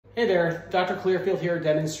Hey there, Dr. Clearfield here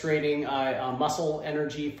demonstrating muscle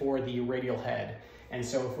energy for the radial head. And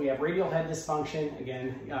so if we have radial head dysfunction,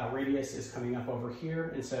 again, radius is coming up over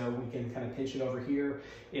here, and so we can kind of pinch it over here.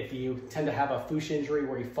 If you tend to have a Fuchs injury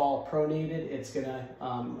where you fall pronated, it's gonna,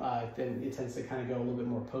 then it tends to kind of go a little bit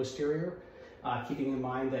more posterior. Keeping in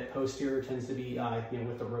mind that posterior tends to be,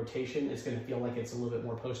 with the rotation, it's gonna feel like it's a little bit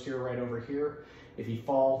more posterior right over here. If you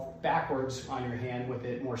fall backwards on your hand with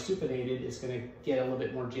it more supinated, it's gonna get a little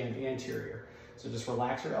bit more jammed anterior. So just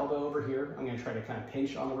relax your elbow over here. I'm gonna try to kind of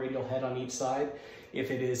pinch on the radial head on each side.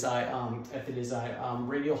 If it is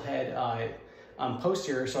radial head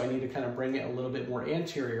posterior, so I need to kind of bring it a little bit more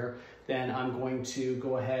anterior, then I'm going to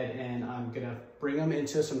go ahead and I'm gonna bring them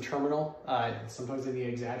into some terminal, sometimes I need to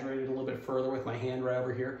exaggerate it a little bit further with my hand right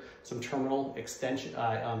over here, some terminal extension,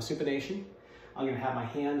 supination. I'm gonna have my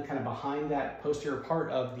hand kind of behind that posterior part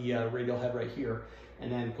of the radial head right here, and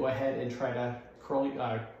then go ahead and try to curl,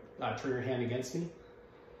 turn your hand against me.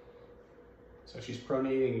 So she's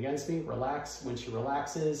pronating against me, relax. When she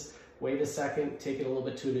relaxes, wait a second, take it a little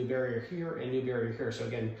bit to a new barrier here and new barrier here. So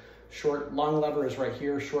again, long lever is right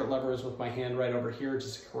here, short lever is with my hand right over here,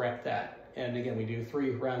 just to correct that. And again, we do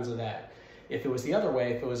 3 rounds of that. If it was the other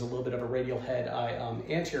way, if it was a little bit of a radial head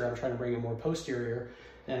anterior, I'm trying to bring it more posterior,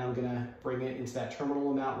 then I'm gonna bring it into that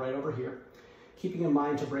terminal amount right over here. Keeping in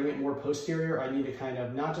mind to bring it more posterior, I need to kind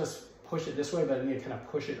of not just push it this way, but I need to kind of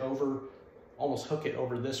push it over, almost hook it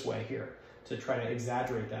over this way here to try to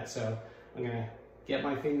exaggerate that. So I'm gonna get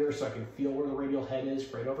my finger so I can feel where the radial head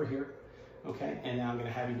is right over here. Okay, and now I'm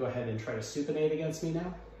gonna have you go ahead and try to supinate against me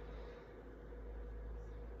now.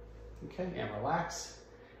 Okay, and relax.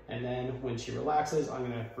 And then when she relaxes, I'm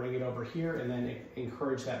gonna bring it over here and then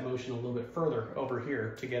encourage that motion a little bit further over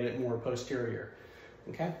here to get it more posterior,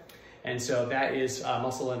 okay? And so that is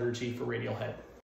muscle energy for radial head.